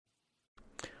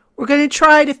We're going to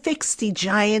try to fix the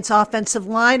Giants' offensive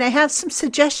line. I have some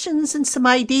suggestions and some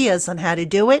ideas on how to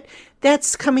do it.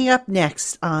 That's coming up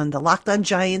next on the Locked On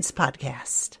Giants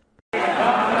podcast. You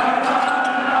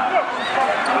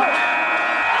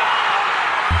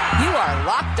are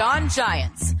Locked On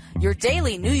Giants, your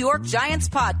daily New York Giants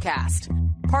podcast.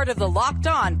 Part of the Locked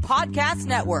On Podcast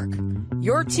Network,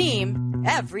 your team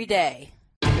every day.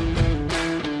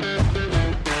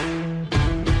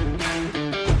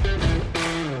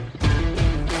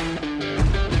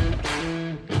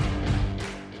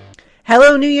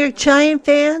 Hello, New York Giant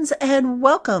fans, and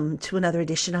welcome to another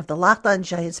edition of the Locked On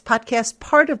Giants podcast,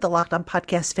 part of the Locked On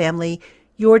Podcast family,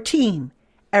 your team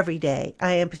every day.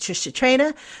 I am Patricia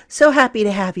Traina. So happy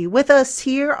to have you with us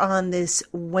here on this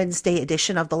Wednesday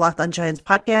edition of the Locked On Giants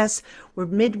podcast. We're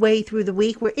midway through the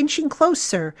week. We're inching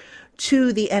closer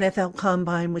to the NFL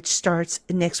Combine, which starts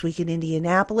next week in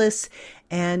Indianapolis.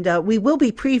 And we will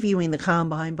be previewing the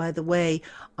Combine, by the way,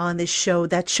 on this show.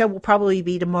 That show will probably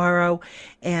be tomorrow.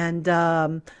 And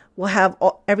we'll have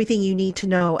everything you need to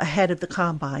know ahead of the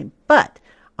Combine. But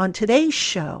on today's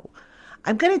show,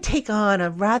 I'm going to take on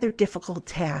a rather difficult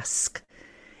task.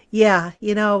 Yeah,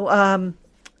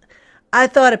 I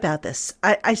thought about this.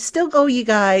 I still owe you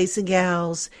guys and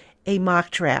gals a mock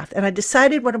draft. And I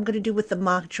decided what I'm going to do with the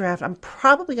mock draft. I'm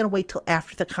probably going to wait till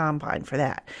after the Combine for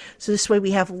that. So this way we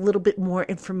have a little bit more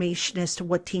information as to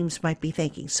what teams might be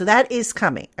thinking. So that is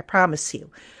coming, I promise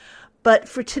you. But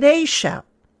for today's show,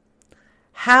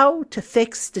 how to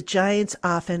fix the Giants'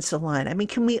 offensive line. I mean,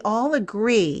 can we all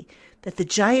agree that the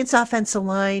Giants' offensive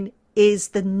line is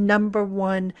the number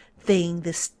one thing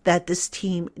that this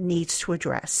team needs to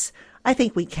address? I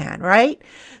think we can, right?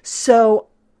 So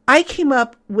I came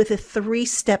up with a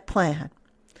 3-step plan,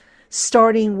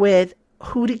 starting with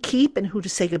who to keep and who to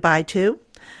say goodbye to,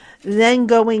 then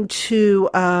going to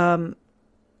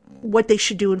what they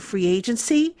should do in free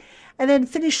agency, and then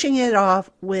finishing it off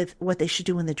with what they should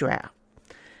do in the draft.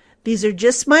 These are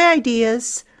just my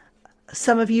ideas.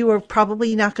 Some of you are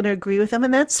probably not going to agree with them,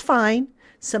 and that's fine.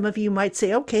 Some of you might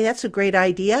say, okay, that's a great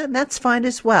idea, and that's fine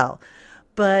as well.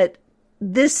 But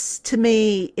this, to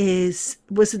me,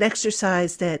 was an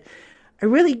exercise that I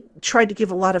really tried to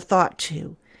give a lot of thought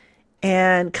to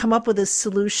and come up with a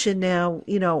solution. Now,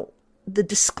 the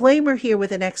disclaimer here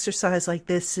with an exercise like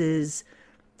this is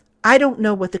I don't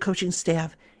know what the coaching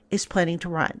staff is planning to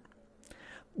run.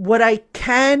 What I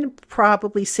can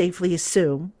probably safely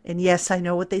assume, and yes, I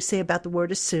know what they say about the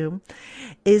word assume,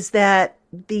 is that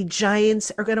the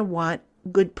Giants are going to want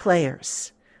good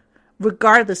players,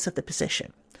 regardless of the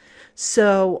position.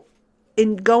 So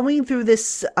in going through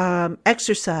this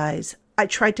exercise, I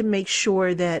tried to make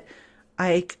sure that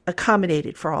I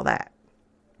accommodated for all that.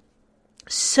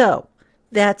 So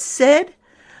that said,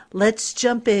 let's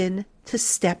jump in to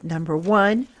step number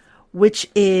 1, which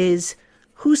is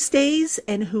who stays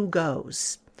and who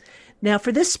goes. Now,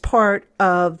 for this part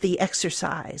of the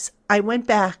exercise, I went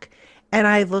back and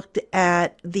I looked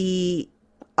at the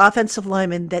offensive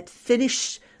linemen that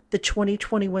finished the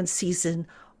 2021 season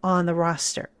on the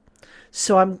roster.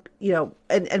 So I'm,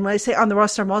 and when I say on the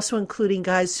roster, I'm also including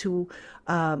guys who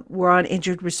were on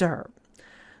injured reserve.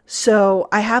 So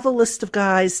I have a list of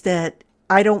guys that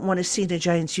I don't want to see in a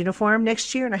Giants uniform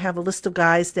next year, and I have a list of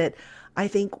guys that I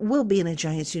think will be in a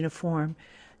Giants uniform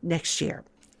next year.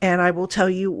 And I will tell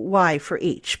you why for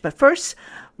each. But first,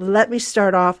 let me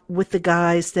start off with the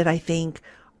guys that I think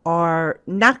are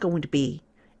not going to be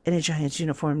in a Giants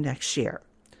uniform next year.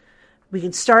 We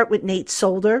can start with Nate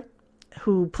Solder,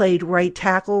 who played right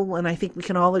tackle, and I think we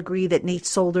can all agree that Nate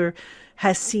Solder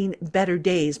has seen better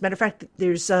days. Matter of fact,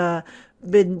 there's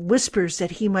been whispers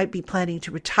that he might be planning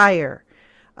to retire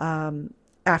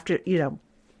after,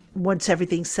 once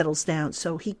everything settles down.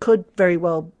 So he could very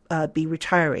well be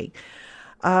retiring.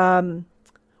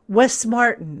 Wes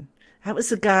Martin, that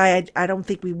was a guy I don't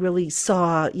think we really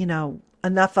saw,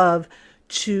 enough of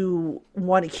to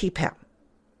want to keep him.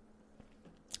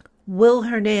 Will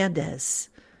Hernandez,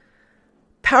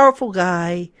 powerful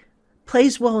guy,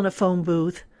 plays well in a phone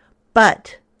booth,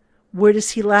 but where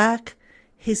does he lack?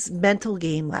 His mental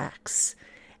game lacks.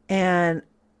 And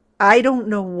I don't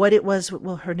know what it was with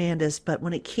Will Hernandez, but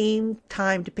when it came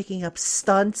time to picking up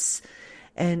stunts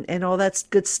and all that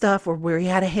good stuff, or where he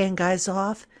had to hand guys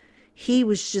off, he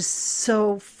was just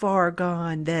so far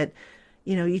gone that,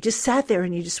 you just sat there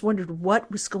and you just wondered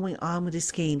what was going on with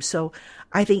his game. So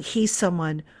I think he's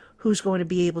someone who's going to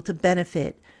be able to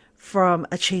benefit from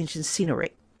a change in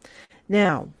scenery.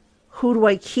 Now, who do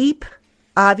I keep?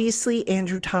 Obviously,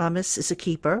 Andrew Thomas is a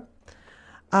keeper.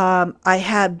 I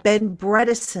have Ben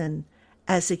Bredeson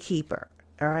as a keeper.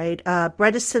 All right.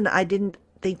 Bredeson, I didn't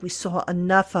think we saw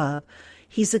enough of.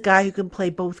 He's a guy who can play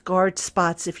both guard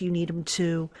spots if you need him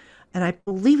to, and I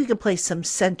believe he can play some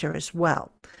center as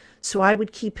well. So I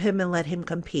would keep him and let him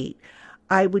compete.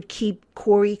 I would keep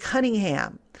Corey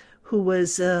Cunningham, who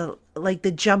was like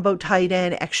the jumbo tight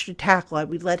end, extra tackle. I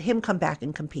would let him come back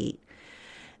and compete.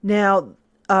 Now,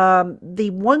 the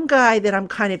one guy that I'm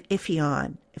kind of iffy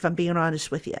on, if I'm being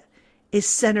honest with you, is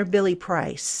center Billy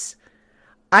Price.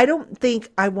 I don't think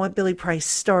I want Billy Price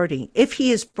starting if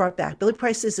he is brought back. Billy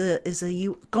Price is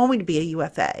going to be a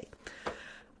UFA.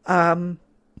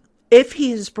 If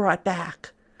he is brought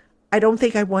back, I don't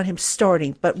think I want him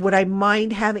starting. But would I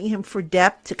mind having him for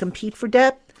depth, to compete for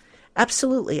depth?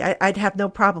 Absolutely. I'd have no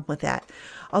problem with that.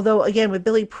 Although, again, with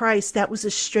Billy Price, that was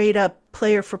a straight-up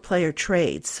player-for-player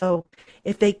trade. So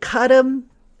if they cut him,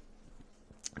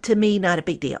 to me, not a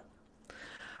big deal.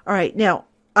 All right, now,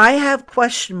 I have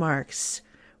question marks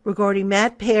regarding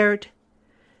Matt Peart,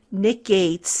 Nick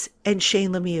Gates, and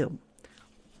Shane Lemieux,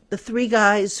 the three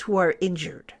guys who are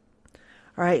injured.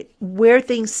 All right, where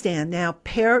things stand. Now,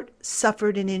 Peart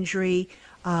suffered an injury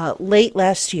late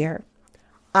last year.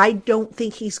 I don't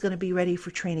think he's going to be ready for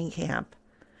training camp.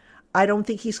 I don't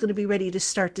think he's going to be ready to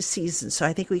start the season. So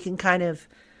I think we can kind of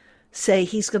say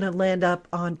he's going to land up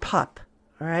on PUP.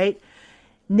 All right.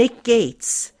 Nick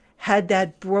Gates had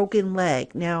that broken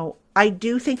leg. Now, I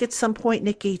do think at some point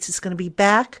Nick Gates is going to be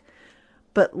back.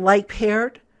 But like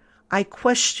Peart, I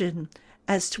question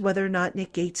as to whether or not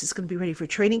Nick Gates is going to be ready for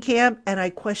training camp. And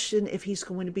I question if he's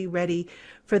going to be ready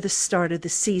for the start of the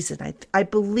season. I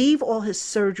believe all his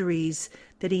surgeries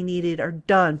that he needed are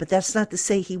done, but that's not to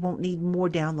say he won't need more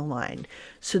down the line.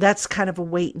 So that's kind of a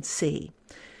wait and see.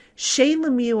 Shane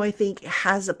Lemieux, I think,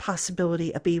 has a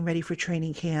possibility of being ready for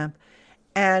training camp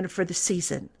and for the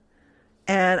season.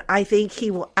 And I think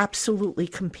he will absolutely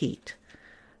compete.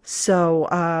 So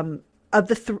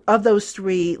of those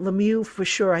three, Lemieux for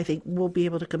sure, I think, will be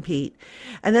able to compete.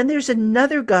 And then there's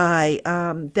another guy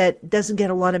that doesn't get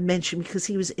a lot of mention because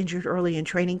he was injured early in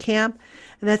training camp,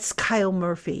 and that's Kyle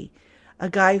Murphy, a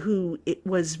guy who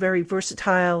was very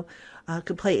versatile,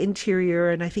 could play interior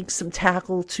and I think some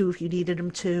tackle too if you needed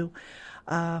him to.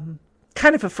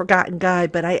 Kind of a forgotten guy,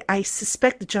 but I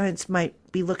suspect the Giants might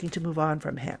be looking to move on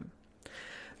from him.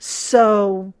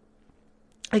 So,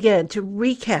 again, to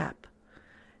recap,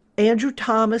 Andrew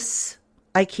Thomas,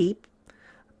 I keep.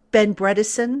 Ben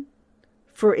Bredeson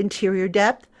for interior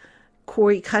depth.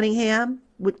 Corey Cunningham,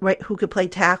 who could play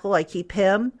tackle, I keep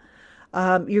him.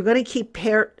 You're going to keep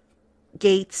Peart,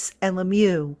 Gates, and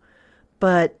Lemieux,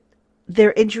 but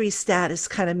their injury status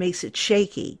kind of makes it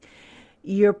shaky.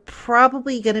 You're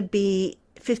probably going to be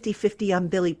 50-50 on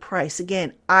Billy Price.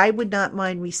 Again, I would not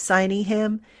mind re-signing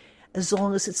him as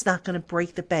long as it's not going to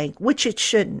break the bank, which it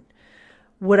shouldn't.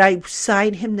 Would I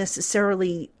sign him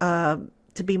necessarily to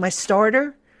be my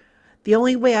starter? The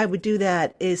only way I would do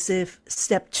that is if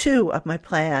step 2 of my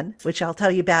plan, which I'll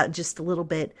tell you about in just a little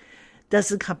bit,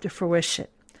 doesn't come to fruition.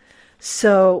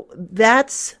 So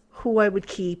that's who I would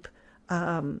keep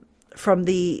from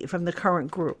the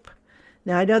current group.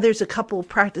 Now, I know there's a couple of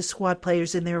practice squad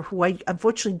players in there who I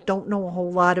unfortunately don't know a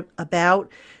whole lot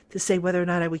about to say whether or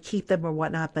not I would keep them or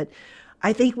whatnot, but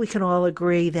I think we can all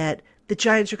agree that the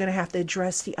Giants are going to have to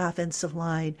address the offensive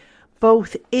line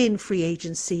both in free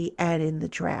agency and in the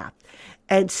draft.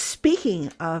 And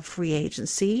speaking of free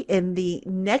agency, in the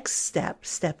next step,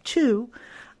 step 2,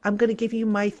 I'm going to give you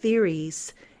my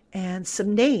theories and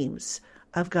some names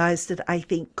of guys that I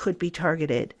think could be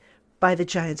targeted by the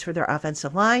Giants for their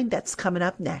offensive line. That's coming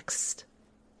up next.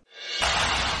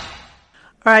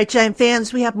 All right, Giant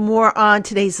fans, we have more on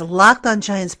today's Locked On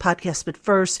Giants podcast. But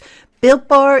first, Built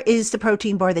Bar is the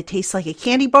protein bar that tastes like a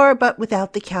candy bar, but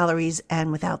without the calories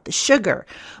and without the sugar.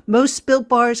 Most Built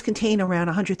Bars contain around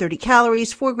 130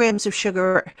 calories, 4 grams of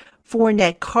sugar, 4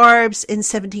 net carbs, and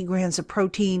 17 grams of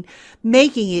protein,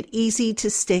 making it easy to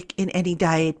stick in any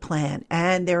diet plan.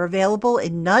 And they're available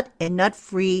in nut and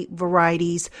nut-free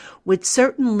varieties with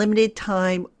certain limited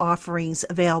time offerings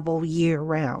available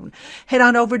year-round. Head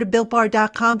on over to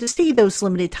BuiltBar.com to see those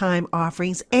limited time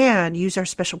offerings and use our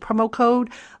special promo code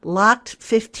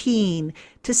LOCKED15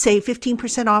 to save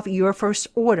 15% off your first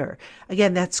order.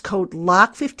 Again, that's code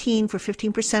LOCK15 for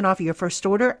 15% off your first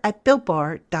order at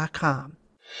BuiltBar.com.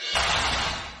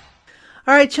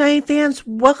 All right, Giant fans,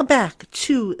 welcome back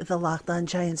to the Locked On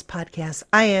Giants podcast.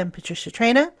 I am Patricia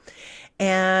Traina,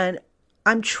 and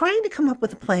I'm trying to come up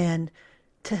with a plan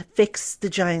to fix the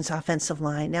Giants' offensive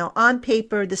line. Now, on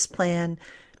paper, this plan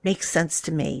makes sense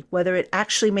to me. Whether it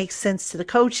actually makes sense to the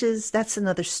coaches, that's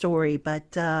another story. But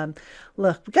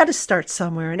look, we got to start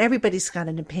somewhere, and everybody's got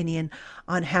an opinion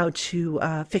on how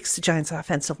to fix the Giants'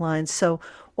 offensive line. So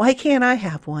why can't I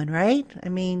have one, right? I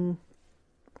mean,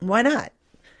 why not?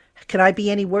 Can I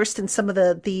be any worse than some of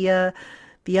the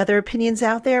other opinions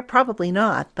out there? Probably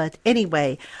not. But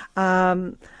anyway,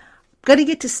 going to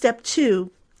get to step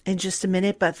 2 in just a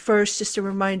minute. But first, just a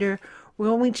reminder, we're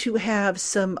going to have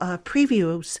some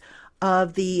previews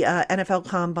of the NFL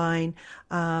Combine.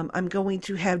 I'm going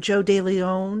to have Joe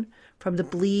DeLeon from the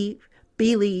Believe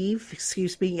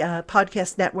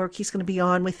podcast network. He's going to be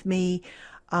on with me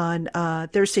on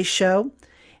Thursday's show.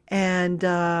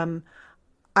 And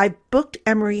I booked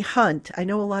Emory Hunt. I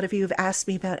know a lot of you have asked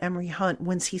me about Emory Hunt,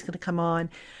 when's he's going to come on.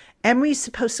 Emory's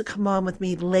supposed to come on with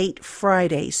me late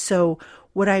Friday. So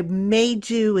what I may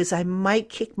do is I might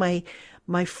kick my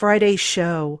Friday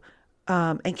show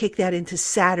and kick that into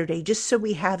Saturday, just so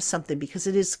we have something, because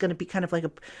it is going to be kind of like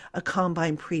a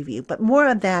combine preview. But more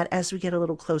on that as we get a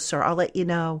little closer. I'll let you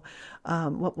know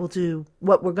what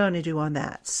we're going to do on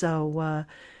that. So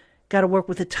got to work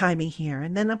with the timing here.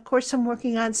 And then, of course, I'm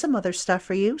working on some other stuff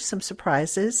for you, some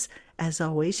surprises. As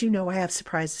always, you know I have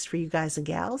surprises for you guys and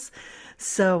gals.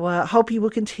 So hope you will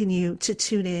continue to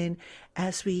tune in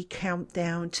as we count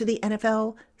down to the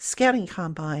NFL Scouting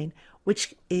Combine,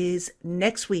 which is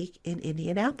next week in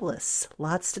Indianapolis.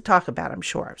 Lots to talk about, I'm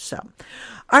sure. So,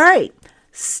 all right,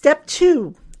 step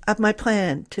 2 of my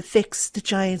plan to fix the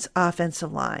Giants'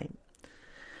 offensive line.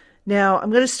 Now, I'm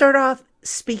going to start off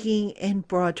speaking in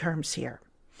broad terms here.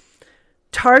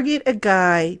 Target a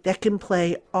guy that can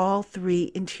play all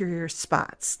 3 interior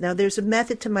spots. Now, there's a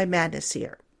method to my madness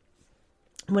here.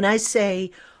 When I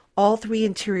say all 3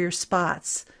 interior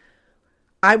spots,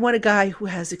 I want a guy who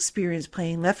has experience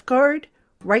playing left guard,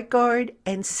 right guard,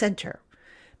 and center.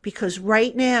 Because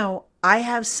right now, I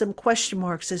have some question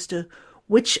marks as to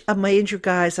which of my injured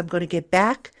guys I'm going to get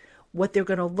back, what they're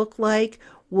going to look like.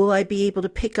 Will I be able to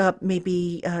pick up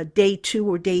maybe day 2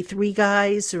 or day 3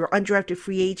 guys or undrafted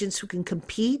free agents who can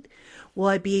compete? Will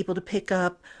I be able to pick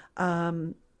up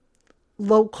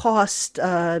low-cost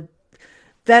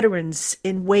veterans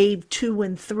in wave 2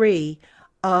 and 3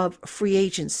 of free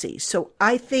agency? So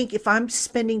I think if I'm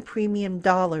spending premium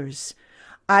dollars,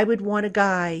 I would want a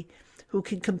guy who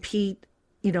can compete,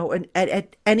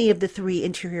 at any of the 3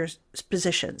 interior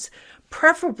positions,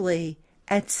 preferably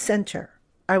at center.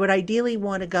 I would ideally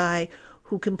want a guy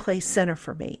who can play center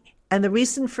for me. And the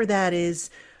reason for that is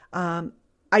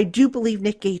I do believe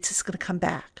Nick Gates is going to come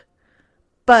back.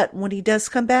 But when he does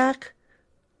come back,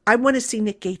 I want to see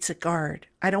Nick Gates at guard.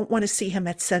 I don't want to see him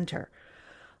at center.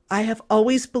 I have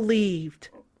always believed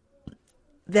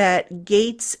that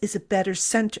Gates is a better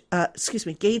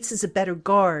Gates is a better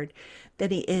guard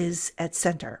than he is at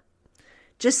center.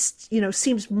 Just,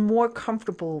 seems more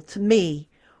comfortable to me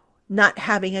not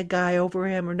having a guy over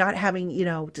him, or not having,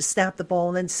 to snap the ball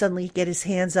and then suddenly get his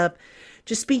hands up.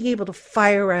 Just being able to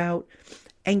fire out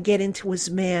and get into his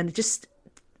man. Just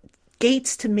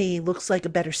Gates, to me, looks like a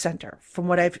better center from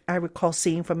what I recall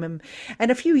seeing from him.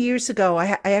 And a few years ago,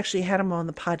 I actually had him on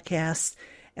the podcast,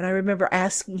 and I remember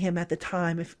asking him at the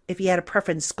time if he had a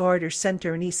preference, guard or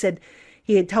center. And he said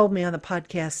he had told me on the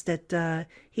podcast that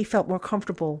he felt more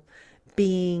comfortable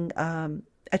being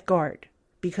at guard.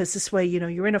 Because this way,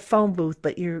 you're in a phone booth,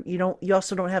 but you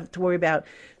also don't have to worry about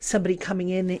somebody coming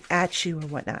in at you or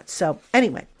whatnot. So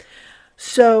anyway,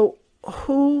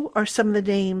 who are some of the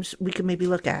names we can maybe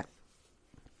look at?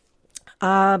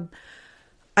 I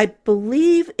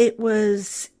believe it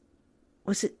was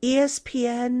it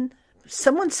ESPN?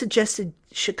 Someone suggested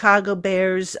Chicago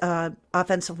Bears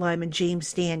offensive lineman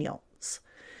James Daniels.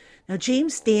 Now,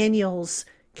 James Daniels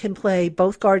can play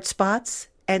both guard spots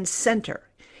and center.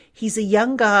 He's a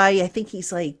young guy. I think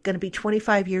he's going to be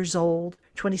 25 years old,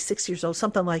 26 years old,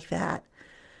 something like that.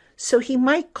 So he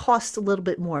might cost a little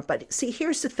bit more. But see,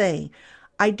 here's the thing.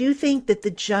 I do think that the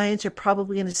Giants are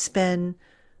probably going to spend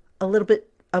a little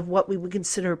bit of what we would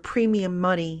consider premium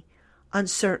money on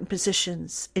certain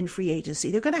positions in free agency.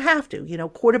 They're going to have to.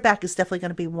 Quarterback is definitely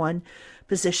going to be one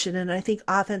position, and I think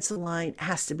offensive line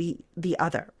has to be the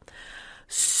other.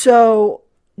 So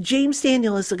James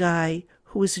Daniel is a guy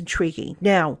who is intriguing.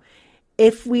 Now,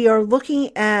 if we are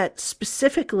looking at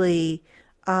specifically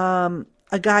a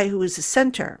guy who is a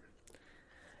center,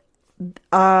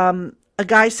 a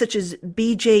guy such as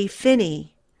B.J.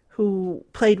 Finney, who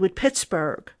played with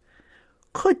Pittsburgh,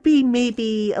 could be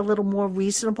maybe a little more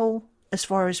reasonable as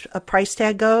far as a price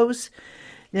tag goes.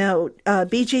 Now,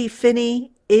 B.J.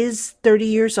 Finney is 30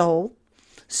 years old,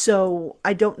 so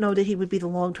I don't know that he would be the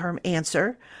long-term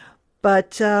answer.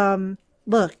 But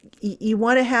look, you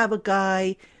want to have a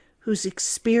guy who's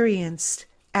experienced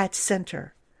at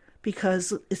center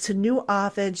because it's a new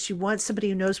offense. You want somebody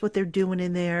who knows what they're doing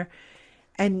in there.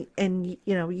 And you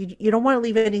don't want to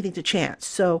leave anything to chance.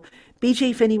 So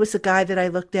BJ Finney was the guy that I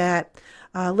looked at.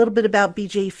 A little bit about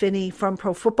BJ Finney from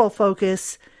Pro Football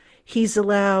Focus. He's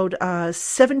allowed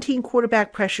 17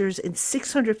 quarterback pressures and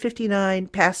 659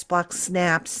 pass block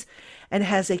snaps and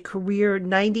has a career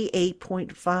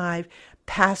 98.5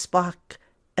 pass block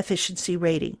efficiency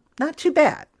rating. Not too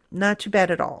bad. Not too bad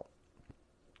at all.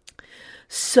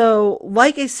 So,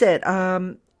 like I said,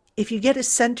 if you get a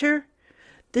center,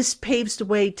 this paves the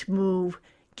way to move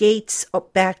Gates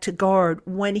up back to guard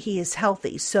when he is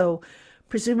healthy. So,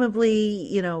 presumably,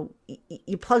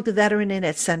 you plug the veteran in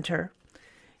at center.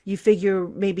 You figure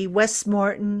maybe Wes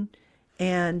Martin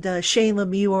and Shane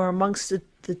Lemieux are amongst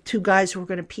the two guys who are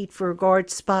going to compete for a guard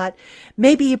spot.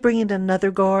 Maybe you bring in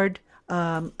another guard.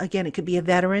 Again, it could be a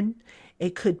veteran.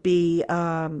 It could be,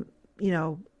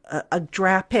 a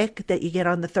draft pick that you get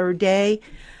on the third day.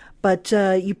 But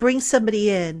you bring somebody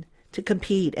in to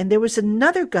compete. And there was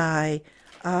another guy,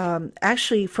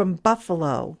 actually from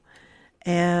Buffalo.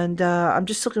 And I'm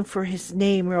just looking for his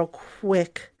name real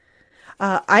quick.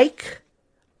 Ike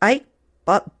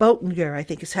Boettinger, I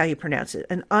think is how you pronounce it,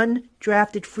 an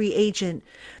undrafted free agent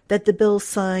that the Bills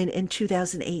signed in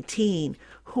 2018,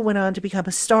 who went on to become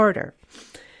a starter.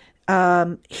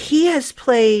 He has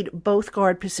played both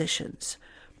guard positions,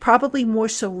 probably more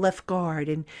so left guard.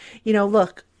 And,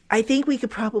 look, I think we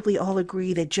could probably all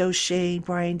agree that Joe Shane,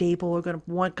 Brian Daboll are going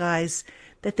to want guys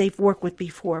that they've worked with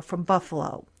before from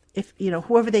Buffalo, if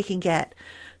whoever they can get.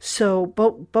 So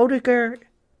Boettinger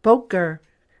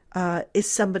is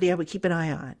somebody I would keep an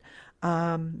eye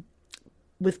on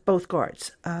with both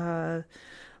guards.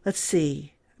 Let's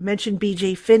see. I mentioned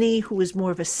BJ Finney, who is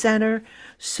more of a center.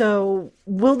 So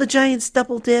will the Giants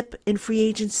double dip in free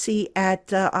agency at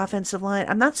offensive line?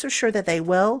 I'm not so sure that they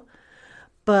will,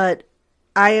 but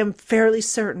I am fairly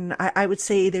certain. I would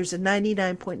say there's a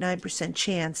 99.9%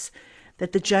 chance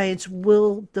that the Giants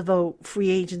will devote free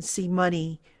agency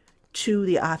money to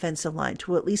the offensive line,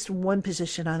 to at least one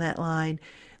position on that line.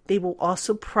 They will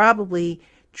also probably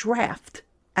draft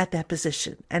at that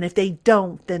position. And if they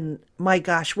don't, then my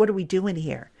gosh, what are we doing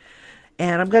here?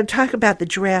 And I'm going to talk about the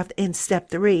draft in step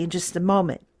 3 in just a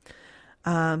moment.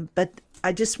 But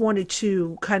I just wanted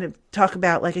to kind of talk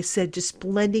about, like I said, just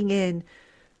blending in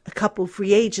a couple of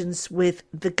free agents with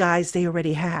the guys they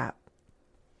already have.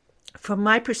 From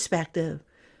my perspective,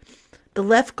 the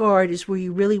left guard is where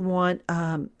you really want,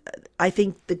 I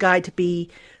think, the guy to be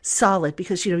solid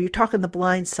because, you're talking the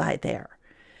blind side there.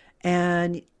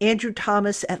 And Andrew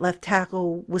Thomas at left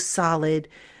tackle was solid.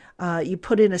 You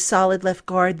put in a solid left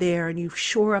guard there and you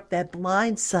shore up that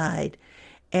blind side.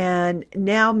 And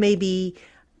now maybe,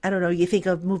 I don't know, you think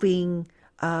of moving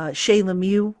Shane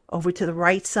Lemieux over to the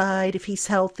right side if he's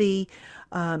healthy.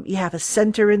 You have a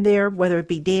center in there, whether it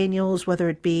be Daniels, whether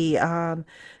it be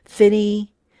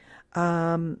Finney,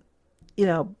 whoever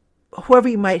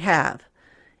you might have.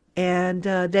 And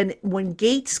then when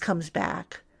Gates comes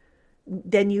back,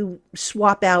 then you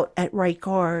swap out at right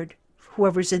guard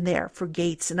whoever's in there for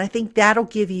Gates. And I think that'll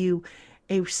give you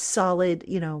a solid,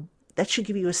 that should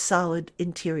give you a solid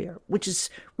interior, which is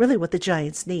really what the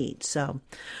Giants need. So,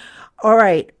 all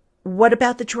right, what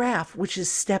about the draft, which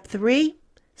is step 3?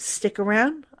 Stick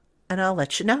around and I'll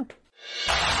let you know.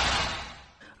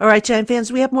 All right, Giant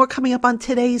fans, we have more coming up on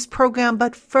today's program.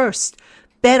 But first,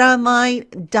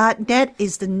 BetOnline.net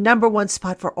is the #1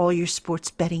 spot for all your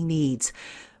sports betting needs.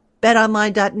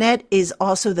 BetOnline.net is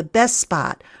also the best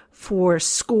spot for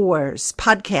scores,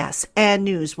 podcasts, and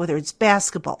news, whether it's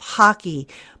basketball, hockey,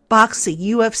 boxing,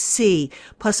 UFC,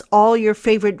 plus all your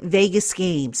favorite Vegas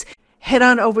games. Head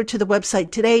on over to the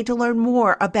website today to learn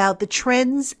more about the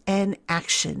trends and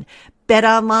action.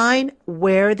 BetOnline,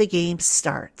 where the game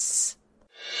starts.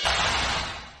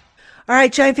 All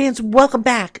right, Giant fans, welcome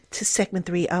back to segment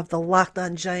 3 of the Locked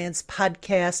On Giants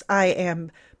podcast. I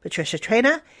am Patricia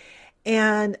Traina,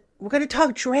 and we're going to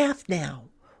talk draft now.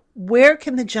 Where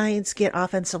can the Giants get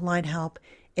offensive line help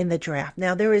in the draft?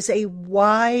 Now, there is a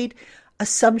wide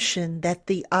assumption that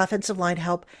the offensive line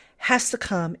help has to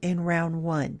come in round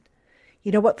 1.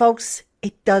 You know what, folks?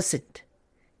 It doesn't.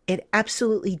 It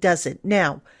absolutely doesn't.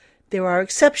 Now, there are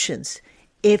exceptions.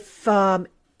 If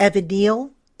Evan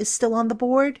Neal is still on the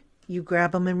board, you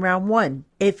grab him in round 1.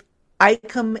 If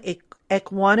Ikem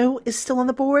Ekwonu is still on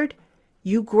the board,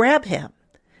 you grab him.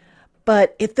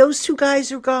 But if those two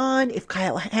guys are gone, if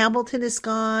Kyle Hamilton is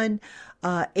gone,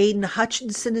 Aiden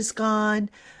Hutchinson is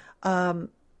gone,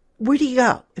 where do you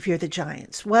go if you're the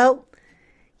Giants? Well,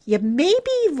 you maybe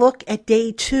look at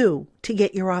day 2 to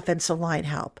get your offensive line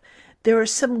help. There are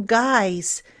some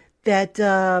guys that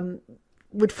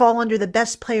would fall under the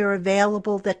best player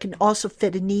available that can also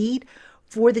fit a need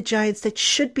for the Giants that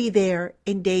should be there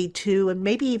in day 2 and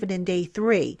maybe even in day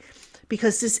 3,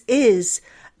 because this is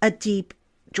a deep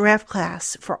draft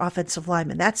class for offensive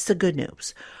linemen. That's the good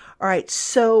news. All right,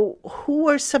 so who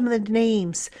are some of the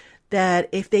names that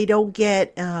if they don't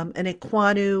get an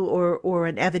Ekwonu or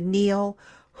an Evan Neal,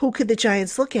 who could the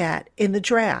Giants look at in the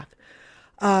draft?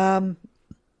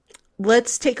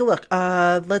 Let's take a look.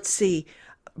 Let's see.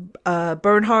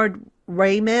 Bernhard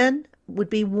Raimann would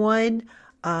be one.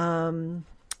 Daniel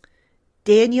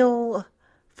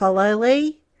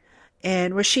Falele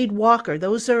and Rashid Walker.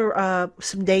 Those are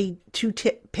some day 2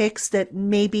 picks that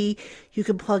maybe you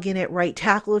can plug in at right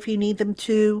tackle if you need them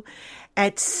to.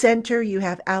 At center, you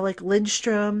have Alec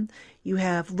Lindstrom, you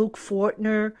have Luke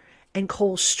Fortner, and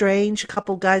Cole Strange, a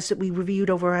couple guys that we reviewed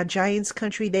over on Giants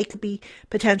Country. They could be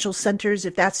potential centers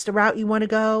if that's the route you want to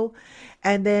go.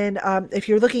 And then if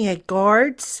you're looking at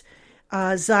guards,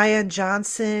 Zion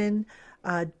Johnson,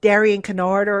 Darian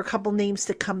Kennard are a couple names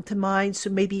that come to mind, so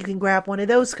maybe you can grab one of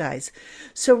those guys.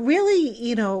 So really,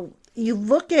 you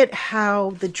look at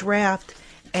how the draft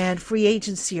and free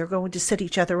agency are going to set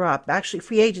each other up. Actually,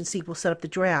 free agency will set up the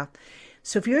draft.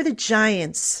 So if you're the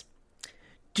Giants,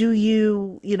 do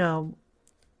you,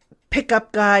 pick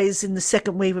up guys in the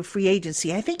second wave of free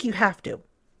agency? I think you have to.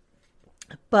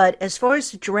 But as far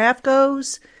as the draft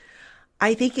goes,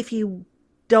 I think if you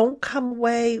don't come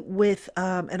away with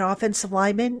an offensive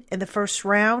lineman in the first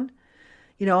round,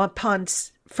 upon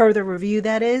further review,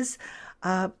 that is,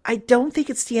 I don't think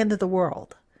it's the end of the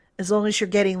world. As long as you're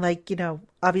getting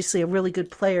obviously a really good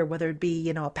player, whether it be,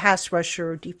 a pass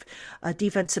rusher, a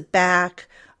defensive back,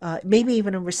 maybe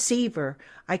even a receiver.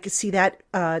 I could see that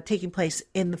taking place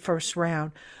in the first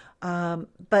round.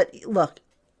 But look,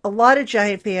 a lot of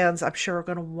Giant fans, I'm sure, are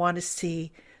going to want to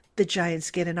see the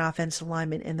Giants get an offensive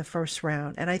lineman in the first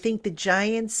round. And I think the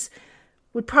Giants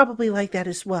would probably like that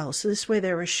as well. So this way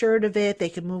they're assured of it. They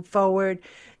can move forward,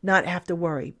 not have to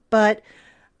worry. But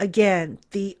again,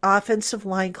 the offensive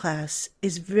line class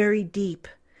is very deep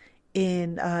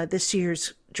in this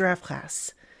year's draft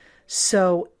class.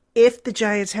 So if the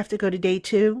Giants have to go to day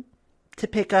 2 to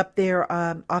pick up their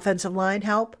offensive line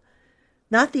help,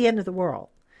 not the end of the world.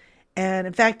 And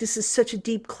in fact, this is such a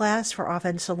deep class for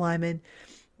offensive linemen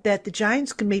that the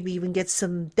Giants can maybe even get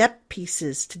some depth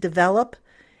pieces to develop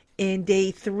in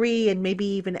day 3 and maybe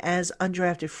even as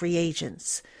undrafted free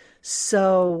agents.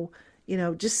 So,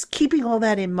 just keeping all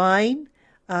that in mind,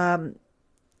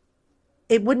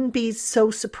 it wouldn't be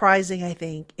so surprising, I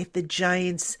think, if the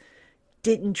Giants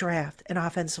didn't draft an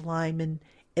offensive lineman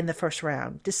in the first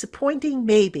round. Disappointing,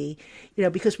 maybe,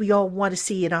 because we all want to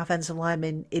see an offensive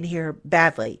lineman in here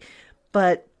badly.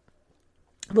 But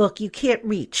look, you can't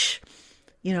reach.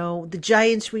 The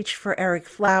Giants reached for Eric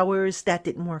Flowers. That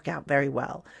didn't work out very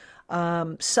well.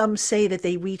 Some say that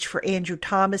they reached for Andrew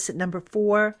Thomas at number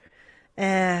 4.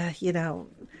 I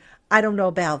don't know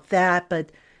about that,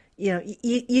 but,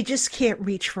 you just can't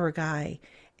reach for a guy.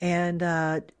 And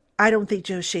I don't think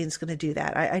Joe Shane's going to do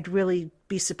that. I'd really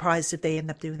be surprised if they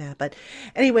end up doing that. But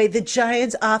anyway, the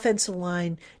Giants' offensive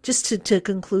line, just to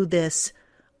conclude this,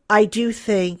 I do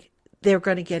think they're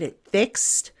going to get it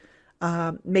fixed.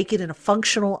 Make it in a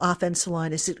functional offensive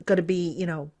line. Is it going to be,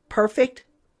 perfect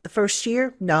the first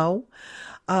year? No.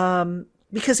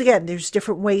 Because again, there's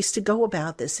different ways to go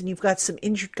about this, and you've got some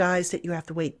injured guys that you have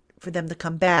to wait for them to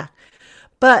come back.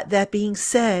 But that being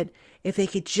said, if they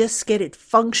could just get it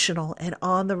functional and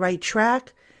on the right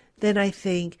track, then I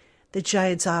think the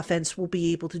Giants offense will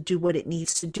be able to do what it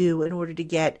needs to do in order to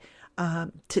get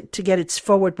to get its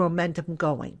forward momentum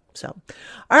going. So,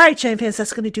 all right, Giant fans,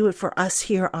 that's going to do it for us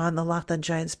here on the Locked On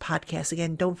Giants podcast.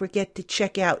 Again, don't forget to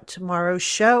check out tomorrow's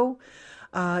show.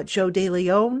 Joe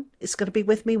DeLeon is going to be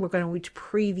with me. We're going to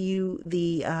preview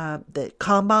the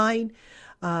combine.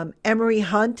 Emery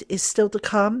Hunt is still to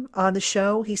come on the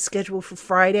show. He's scheduled for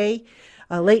Friday,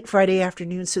 late Friday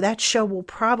afternoon. So that show will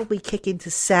probably kick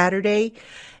into Saturday.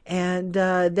 And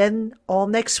then all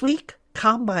next week,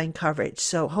 combine coverage.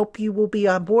 So hope you will be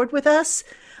on board with us.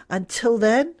 Until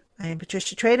then, I am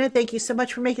Patricia Traynor. Thank you so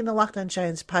much for making the Locked On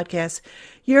Giants podcast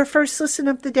your first listen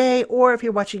of the day, or if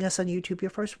you're watching us on YouTube, your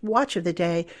first watch of the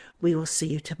day. We will see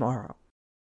you tomorrow.